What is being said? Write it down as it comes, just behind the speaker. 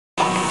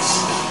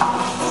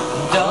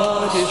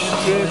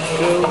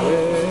stripped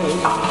away,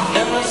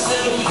 and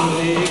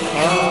simply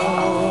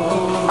come.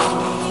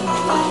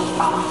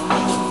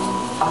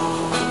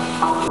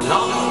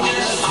 Long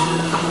just to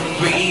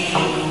breathe,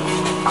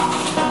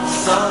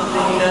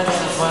 something that's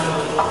fun,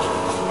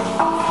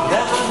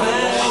 never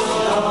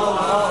measure all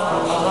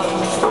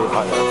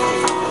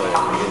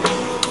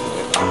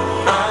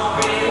I'll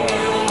bring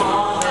you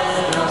more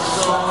than a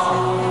song,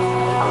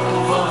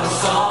 for a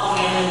song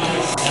in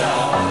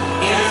itself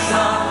is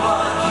not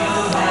what you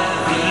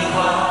have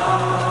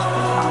required.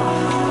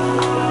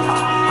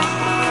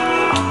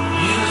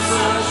 You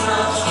search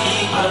much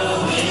deeper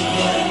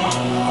within,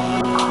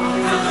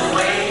 through the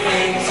way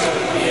things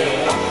appear.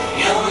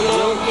 You're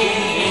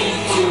looking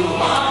into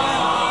my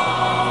heart.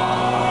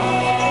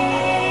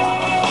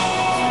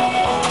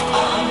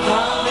 I'm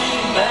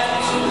coming back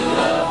to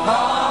the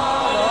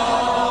heart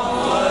of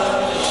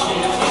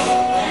worship.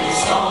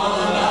 It's all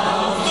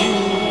about you.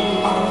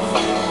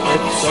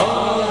 It's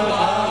all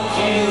about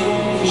you,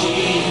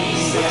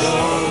 Jesus.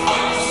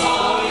 I'm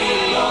sorry,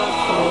 Lord,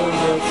 for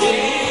the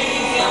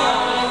things I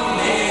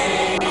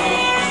made.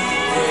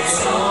 It's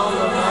all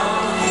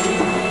about you.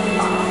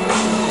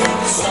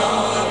 It's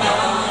all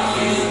about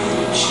you,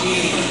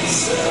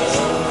 Jesus.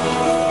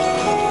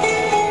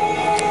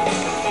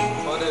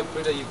 Father, I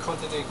pray that you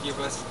continue to give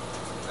us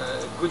a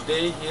good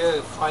day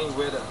here, fine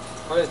weather.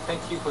 Father,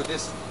 thank you for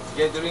this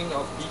gathering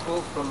of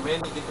people from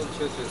many different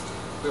churches.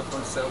 We're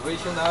from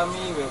Salvation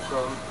Army, we're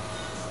from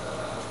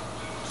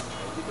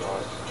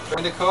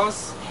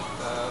Pentecost,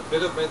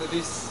 Bethesda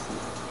Methodist,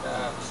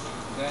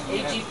 then we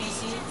have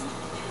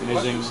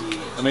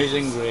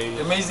Amazing Grace,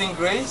 Amazing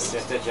Grace,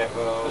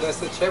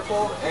 Bethesda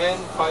Chapel, and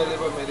Paya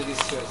Lebar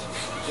Methodist Church.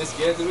 This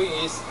gathering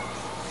is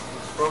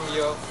from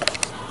your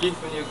gift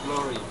and your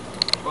glory.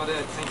 Father,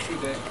 I thank you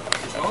that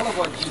it's all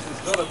about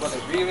Jesus, not about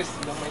the various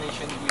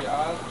denominations we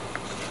are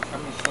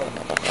coming from.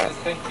 Father,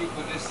 thank you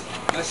for this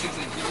blessings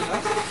that you've given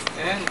us,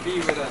 and be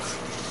with us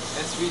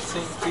as we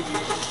sing to you,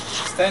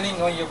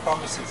 standing on your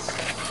promises.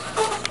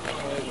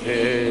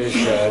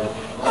 Vision,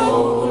 O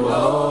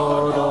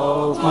Lord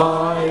of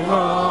my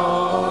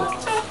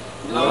heart,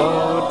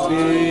 Lord,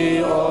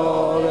 be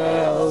all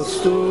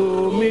else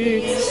to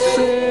me,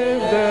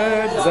 save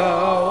that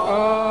thou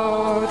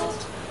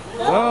art,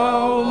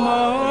 thou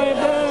my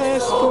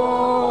best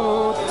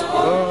God,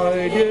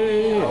 by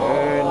day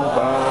and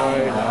by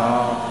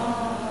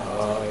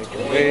night,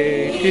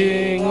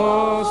 waking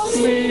or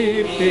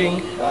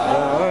sleeping,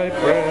 thy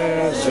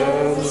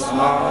presence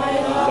my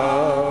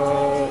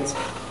light.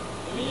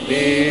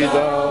 Be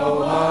thou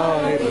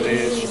my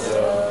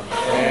wisdom,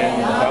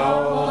 and thou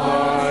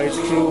my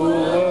true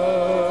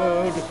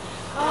word.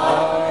 I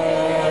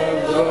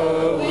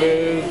ever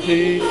with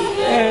thee,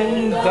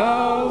 and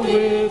thou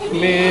with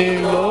me,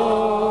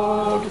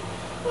 Lord.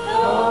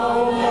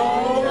 Thou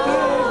my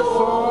dear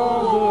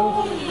Father,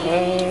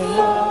 and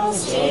thou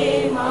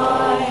stay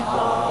my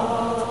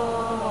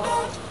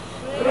heart.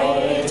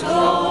 Great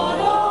God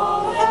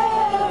of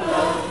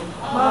heaven,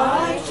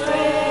 my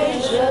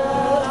treasure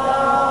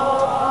thou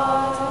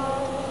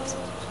art.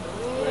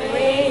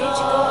 Great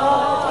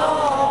God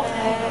of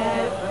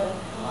heaven,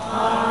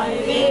 my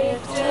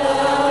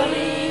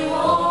victory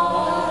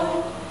won.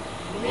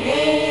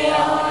 May I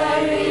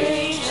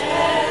reach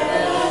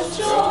heaven's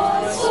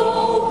joy so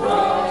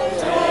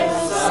bright as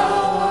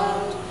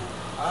sun.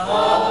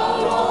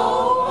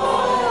 Although I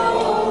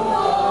own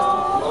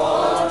not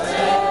what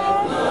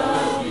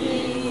heaven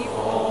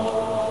before,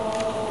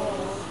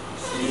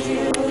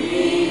 still be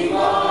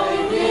my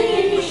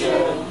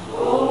vision, O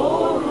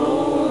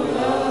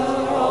ruler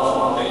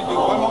of Okay, do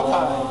one more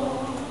time.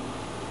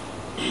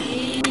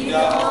 Be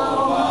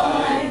thou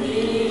my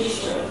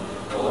vision,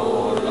 O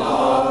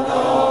Lord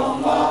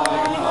of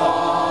my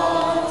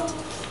heart.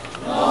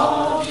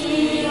 Not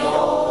be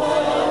all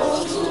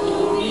else to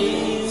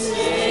me,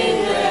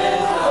 save that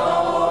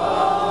thou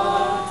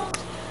art.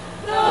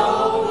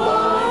 Thou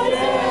my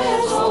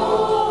best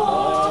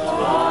Lord,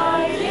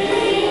 by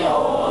day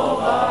or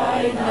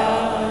by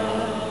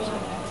night,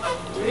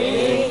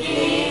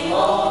 waking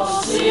or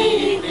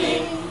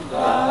sleeping,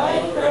 thy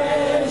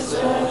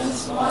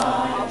presence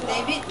mine.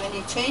 David, when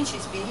he changed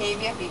his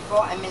behavior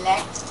before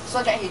Amalek,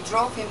 so that he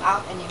drove him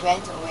out and he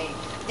went away.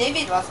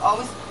 David was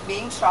always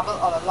being troubled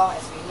all along,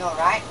 as we know,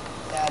 right?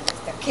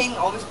 The king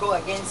always go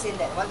against him,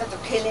 that wanted to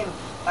kill him,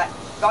 but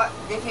God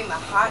gave him a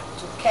heart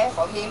to care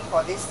for him,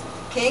 for this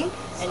king,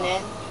 and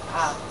then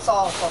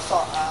Saul,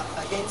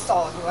 against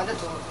Saul, he wanted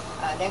to,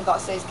 then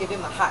God says, give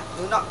him a heart,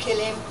 do not kill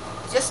him,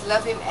 just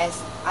love him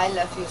as I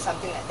love you,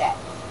 something like that.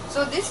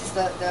 So this is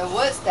the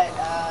words that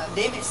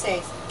David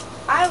says,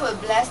 I will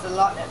bless the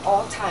Lord at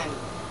all times.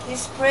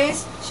 His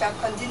praise shall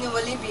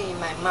continually be in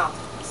my mouth.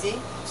 You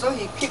see? So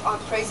he keep on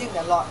praising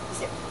the Lord. He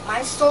said,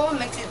 my soul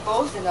makes it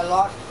boast in the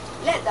Lord.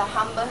 Let the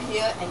humble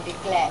hear and be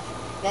glad.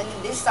 Then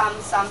this psalm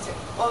said,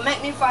 oh,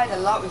 magnify the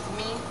Lord with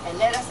me, and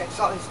let us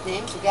exalt his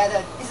name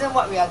together. Isn't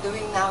what we are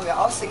doing now? We are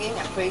all singing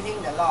and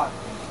praising the Lord.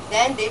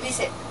 Then David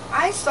said,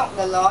 I sought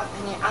the Lord,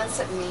 and he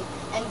answered me,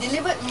 and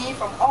delivered me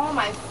from all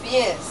my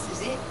fears. You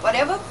see?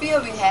 Whatever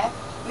fear we have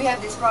we have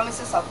these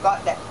promises of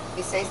God that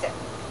He says that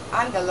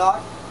I'm the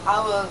Lord, I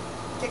will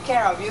take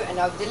care of you and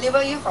I'll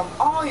deliver you from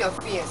all your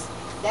fears.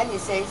 Then He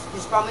says,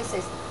 His promise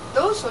says,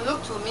 those who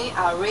look to me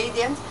are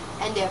radiant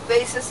and their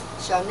faces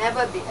shall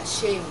never be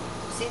ashamed.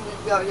 See,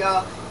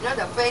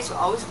 the face will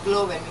always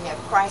glow when we have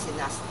Christ in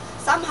us.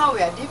 Somehow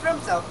we are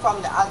different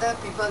from the other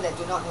people that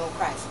do not know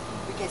Christ.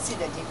 We can see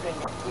the difference.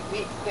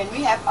 When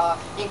we have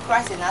in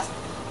Christ in us,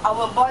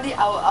 our body,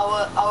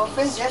 our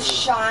face just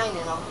shine,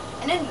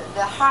 And then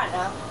the heart,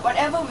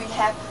 whatever we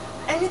have,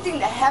 anything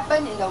that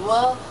happened in the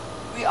world,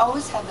 we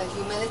always have the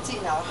humility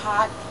in our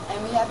heart, and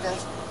we have the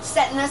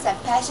sadness and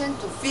passion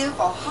to feel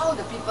for how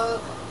the people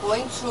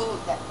going through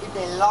that, if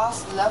they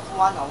lost loved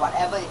one or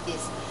whatever it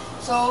is.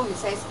 So He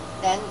says,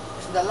 then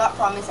the Lord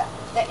promised that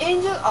the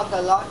angel of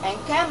the Lord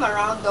encamp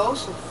around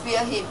those who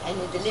fear Him, and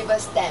He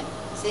delivers them.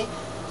 See,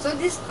 so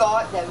this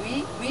God that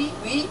we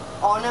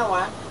honor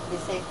one, He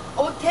say,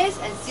 oh, taste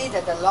and see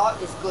that the Lord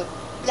is good.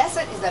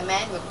 Blessed is the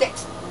man who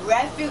takes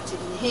refuge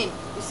in Him.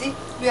 You see,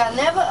 we are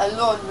never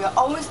alone. We are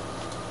always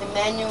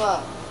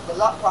Emmanuel. The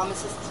Lord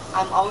promises,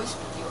 I'm always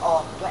with you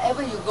all.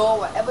 Wherever you go,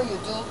 whatever you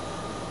do,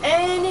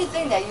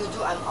 anything that you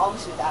do, I'm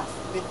always with us.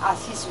 With us,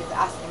 He's with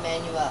us,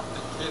 Emmanuel.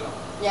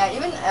 Yeah,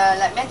 even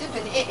like Matthew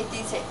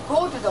 28:18 said,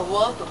 go to the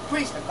world to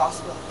preach the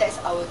gospel. That's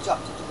our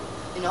job to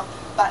do,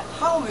 But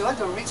how we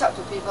want to reach out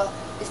to people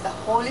is the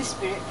Holy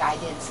Spirit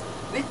guidance.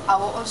 With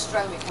our own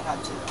strength, we cannot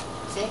do it.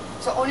 See?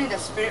 So only the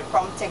Spirit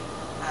prompting.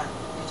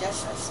 You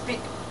just speak.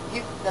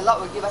 The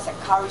Lord will give us the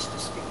courage to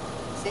speak.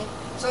 See?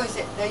 So He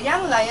said, the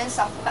young lion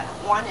suffered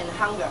want and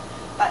hunger,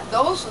 but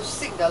those who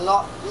seek the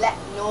Lord lack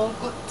no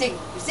good thing.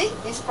 You see?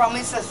 His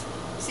promises.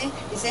 You see?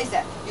 He says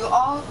that you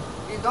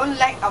don't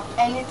lack of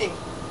anything.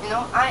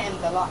 I am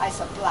the Lord, I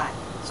supply.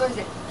 So He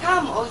said,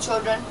 come, O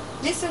children,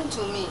 listen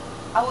to me.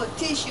 I will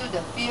teach you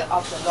the fear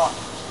of the Lord.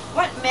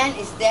 What man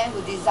is there who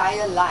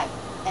desires life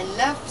and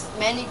loves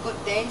many good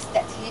days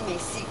that he may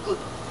see good?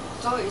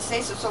 So It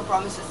says also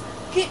promises,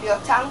 keep your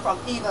tongue from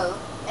evil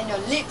and your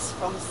lips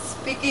from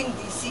speaking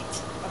deceit.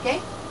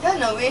 Okay?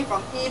 Turn away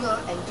from evil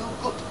and do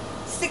good.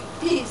 Seek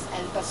peace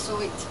and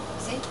pursue it.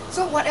 See?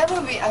 So whatever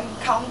we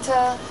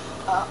encounter,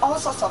 all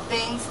sorts of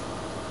things,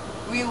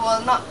 we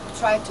will not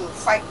try to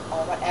fight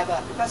or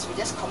whatever, because we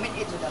just commit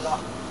it to the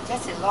Lord.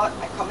 Just say, Lord,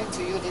 I commit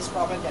to you this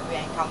problem that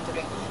we are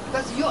encountering,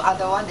 because you are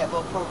the one that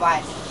will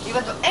provide.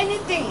 Even to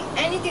anything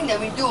that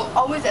we do,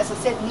 always as I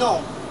said,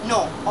 no,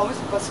 always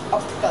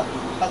obstacle.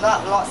 But the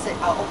Lord said,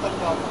 I'll open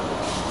door.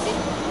 See?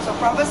 So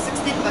Proverbs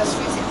 16 verse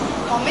 3 says,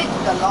 commit to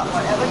the Lord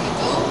whatever you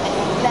do, and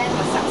your plan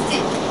will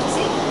succeed.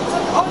 See? So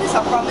all these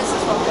are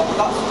promises from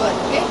God's word.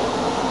 Okay?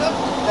 So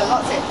the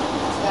Lord said,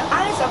 the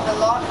eyes of the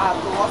Lord are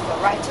towards the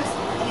righteous,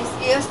 and His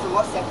ears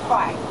towards their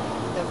cry.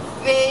 The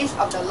face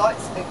of the Lord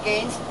is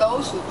against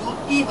those who do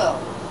evil,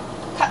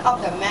 to cut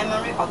off the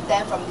memory of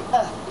them from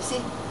the earth.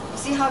 You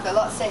see how the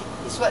Lord says,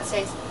 His word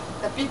says,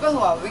 the people who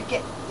are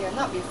wicked, they will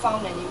not be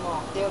found anymore.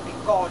 They will be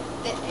gone,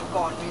 dead and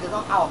gone. We don't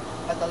know how,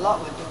 but the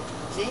Lord will do.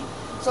 See?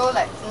 So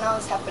like now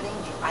it's happening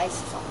with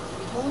ISIS.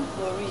 We don't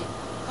worry.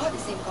 God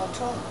is in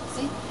control.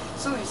 See?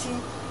 So you see,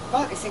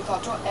 God is in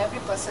control. Every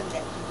person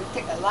that will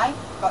take a life,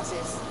 God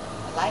says,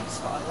 a life is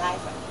for a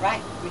life,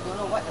 right? We don't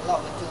know what the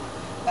Lord will do.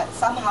 But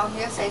somehow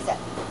here says that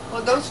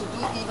for those who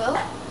do evil,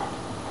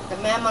 the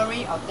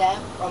memory of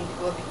them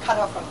will be cut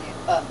off from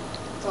the earth.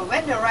 So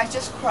when the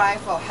righteous cry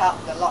for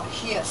help, the Lord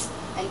hears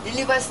and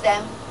delivers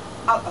them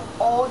out of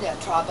all their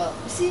trouble.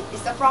 You see,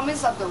 it's the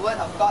promise of the word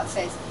of God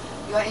says,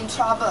 you are in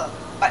trouble,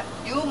 but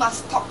you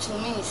must talk to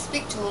me,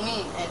 speak to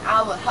me, and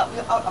I will help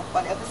you out of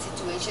whatever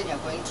situation you're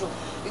going through.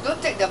 You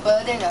don't take the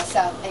burden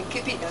yourself and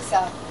keep it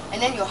yourself,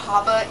 and then you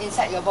harbor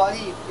inside your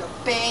body, your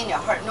pain, your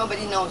hurt,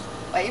 nobody knows.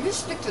 But if you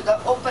speak to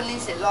the openly,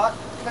 say, Lord,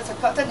 because the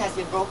curtain has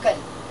been broken,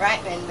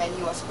 right, when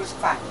He was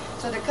crucified.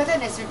 So the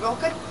curtain has been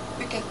broken,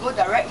 we can go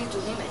directly to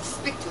Him and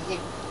speak to Him.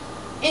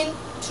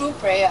 Through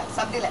prayer,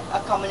 something like a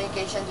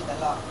communication to the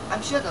Lord.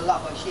 I'm sure the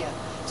Lord will hear.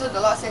 So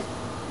the Lord says,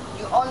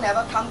 you all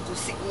never come to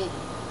seek me.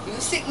 You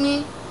seek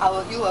me,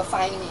 you will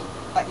find me,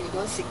 but you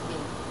don't seek me.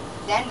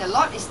 Then the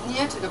Lord is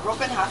near to the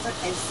brokenhearted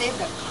and save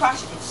the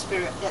crushed in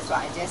spirit. That's what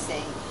I just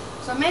saying.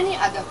 So many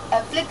are the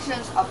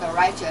afflictions of the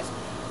righteous,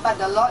 but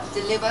the Lord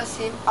delivers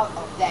him out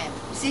of them.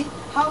 You see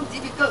how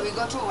difficult we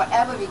go through,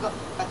 whatever we go,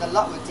 but the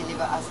Lord will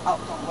deliver us out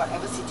from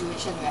whatever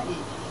situation we are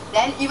in.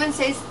 Then even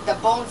says the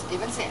bones,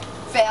 even say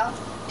fell.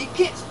 He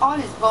keeps all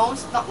his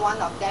bones, not one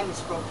of them is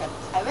broken.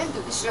 I went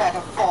to Israel at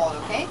a fall,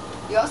 okay?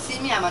 You all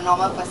see me, I'm a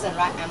normal person,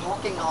 right? I'm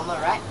walking normal,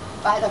 right?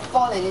 But I had a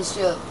fall in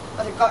Israel.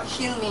 But God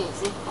healed me,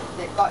 see?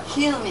 That God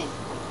healed me.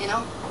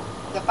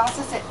 The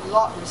pastor said,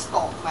 Lord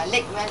restore. My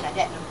leg went like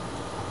that.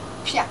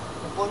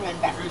 The bone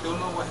went back. If you don't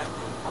know what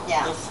happened,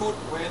 yeah. The foot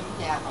went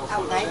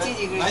out 90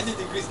 degrees. 90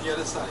 degrees the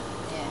other side.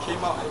 Yeah.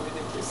 Came out,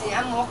 everything came out. See,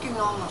 I'm walking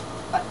normal.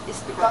 But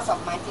it's because of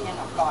mighty hand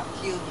of God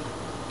healed me.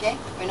 Okay?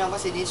 When I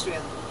was in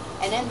Israel.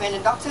 And then when the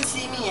doctor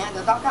see me,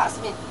 the doctor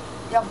asked me,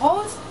 your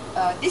bones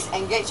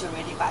disengaged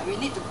already, but we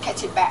need to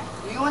catch it back.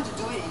 Do you want to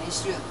do it in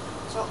Israel?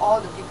 So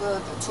all the people,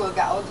 the tour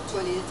guide, all the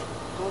tour leaders,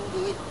 don't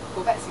do it,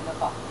 go back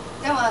Singapore.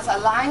 Then when I was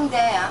lying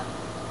there,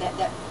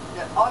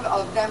 all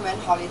of them went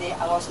holiday,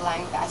 I was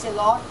lying there. I said,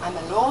 Lord, I'm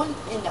alone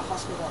in the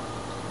hospital.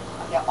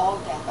 They're all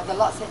there. But the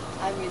Lord said,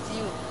 I'm with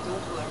you,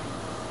 don't worry.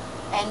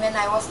 And when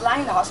I was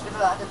lying in the hospital,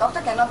 the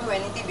doctor cannot do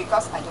anything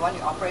because I don't want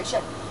the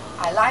operation.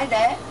 I lie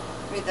there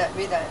with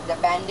the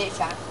bandage,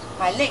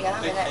 my leg,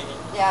 Leg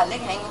hanging.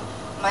 leg hanging.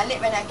 My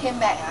leg, when I came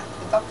back,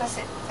 the doctor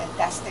said,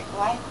 fantastic.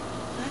 Why?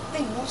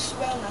 Nothing, no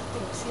swell,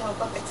 nothing. See how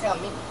God takes care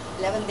of me?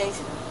 11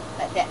 days,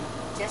 like that,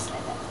 just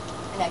like that.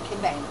 And I came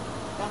back,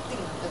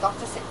 nothing. The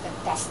doctor said,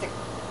 fantastic.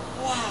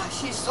 Wow,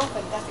 she's so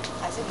fantastic.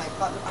 I said, my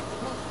God, look after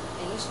me.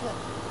 And no swell.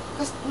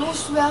 Because no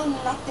swell,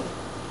 nothing.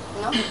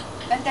 You know?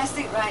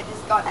 Fantastic, right?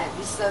 This God that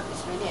we serve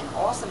is really an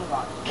awesome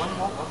God. One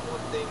more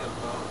thing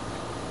about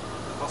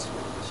the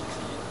hospital that she's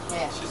in.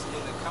 Yeah. She's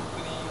in the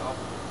company of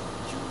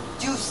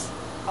Jews.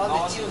 All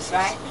the Jews,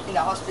 right? In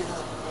the hospital.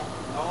 Yeah.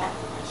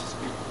 Non-religious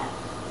people.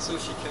 So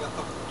she cannot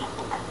talk to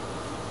people.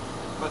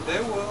 But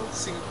there were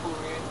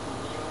Singaporeans who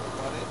knew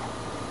about it,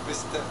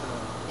 visited her.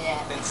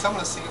 Yeah. And some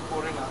of the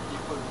Singaporean are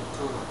people in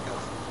tour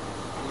hotels.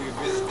 We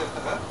visited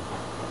her.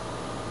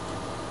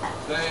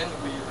 Then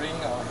we wring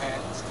our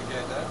hands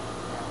together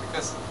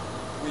because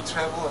we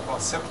travel about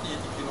 70-80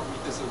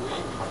 kilometers away.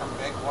 We come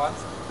back once.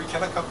 We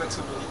cannot come back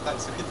so many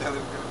times. So we tell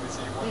them we're going to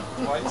visit you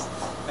twice,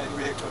 and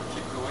we have to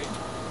keep going.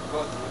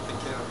 God will take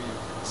care of you.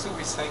 So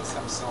we sang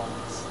some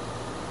songs.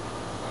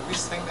 When we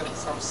sang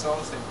some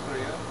songs and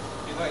prayer,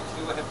 you know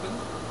actually what happened?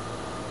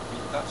 We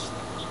touched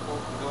the people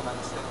who don't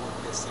understand what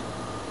we are singing.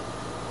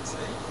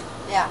 See?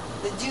 Yeah,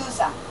 the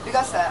Jews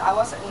because I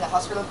was in the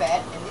hospital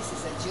bed and this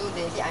is a Jew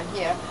lady, I'm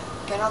here.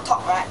 Cannot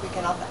talk, right? We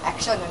cannot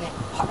action on it.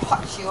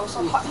 Hot, she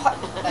also hot,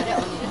 like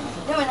that only.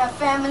 Then when our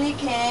family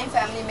came,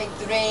 family make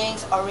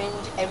drinks,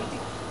 orange,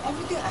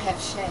 everything I have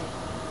shared.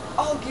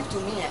 All give to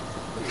me.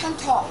 We can't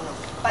talk, no.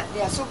 But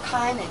they are so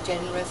kind and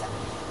generous.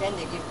 Then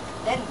they give.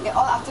 Then they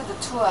all after the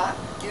tour,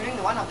 during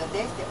one of the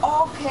days, they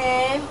all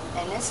came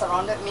and then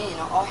surrounded me,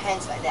 all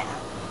hands like that.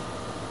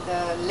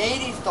 The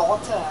lady's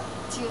daughter,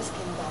 tears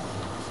came down.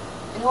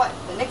 You know what?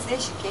 The next day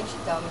she came, she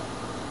told me,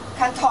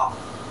 can't talk.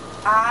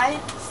 I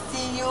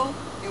see you,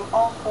 you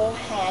all hold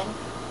hand.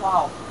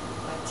 Wow,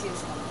 my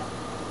tears come down.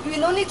 We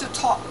don't need to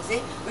talk, you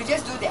see. We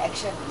just do the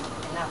action,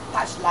 and I've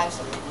touched lives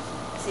already.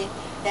 See.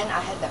 Then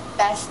I had the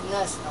best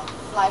nurse,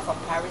 fly from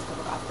Paris to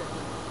look after me.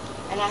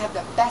 And I have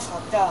the best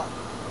hotel,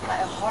 like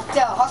a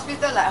hotel,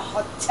 hospital like a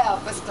hotel,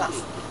 first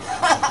class.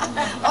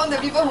 All the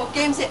people who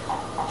came said,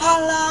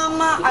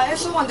 Alamak, I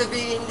also want to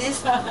be in this.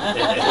 I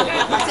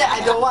said,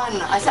 I don't want.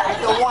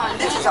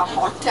 This is a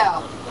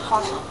hotel,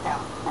 posh hotel.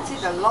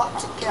 See, the Lord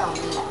took care of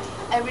me.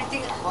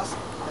 Everything was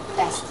the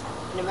best.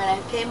 And when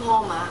I came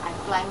home, I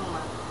fly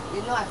home.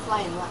 You know I fly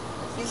in what?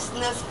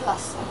 Business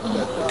class.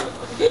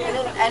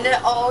 and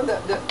then all the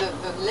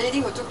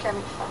lady who took care of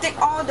me, take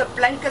all the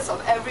blankets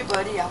of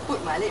everybody,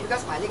 put my leg,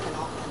 because my leg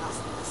cannot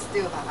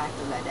still my life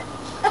to like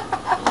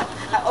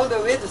that. All the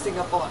way to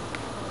Singapore.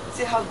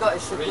 See how God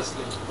is so good.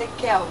 Take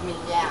care of me,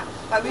 yeah.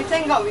 But we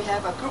thank God we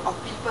have a group of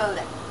people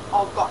that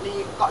all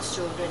God's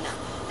children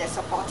that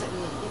supported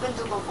me. Even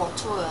to go for a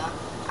tour,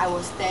 I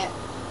was there,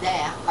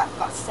 but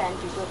God sent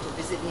people to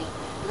visit me.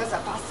 Because the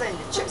pastor in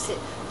the church said,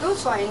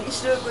 those who are in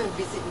Israel go and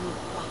visit me.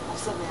 Wow,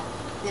 awesome,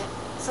 yeah.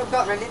 So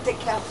God really take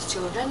care of his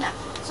children.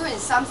 So in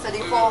Psalm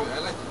 34... I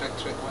like to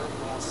backtrack one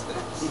more step.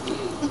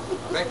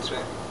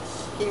 Backtrack.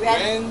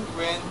 When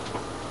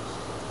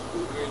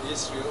we were in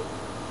Israel,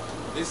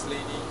 this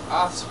lady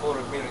asked for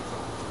a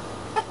miracle.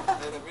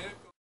 And a miracle.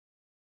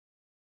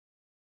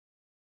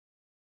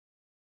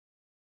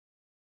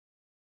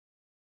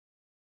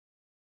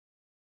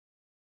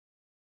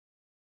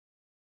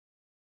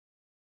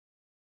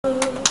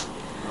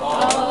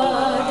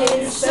 God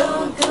is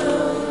so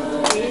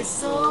good, it's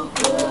so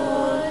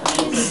good,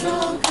 it's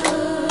so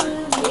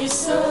good, it's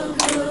so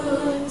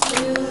good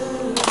to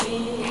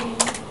me.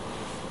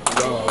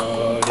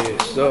 God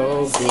is so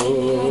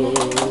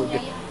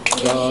good.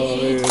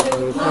 God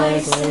took my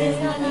sin.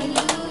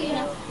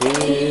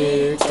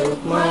 He took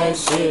my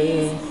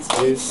sin.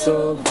 It's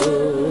so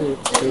good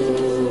to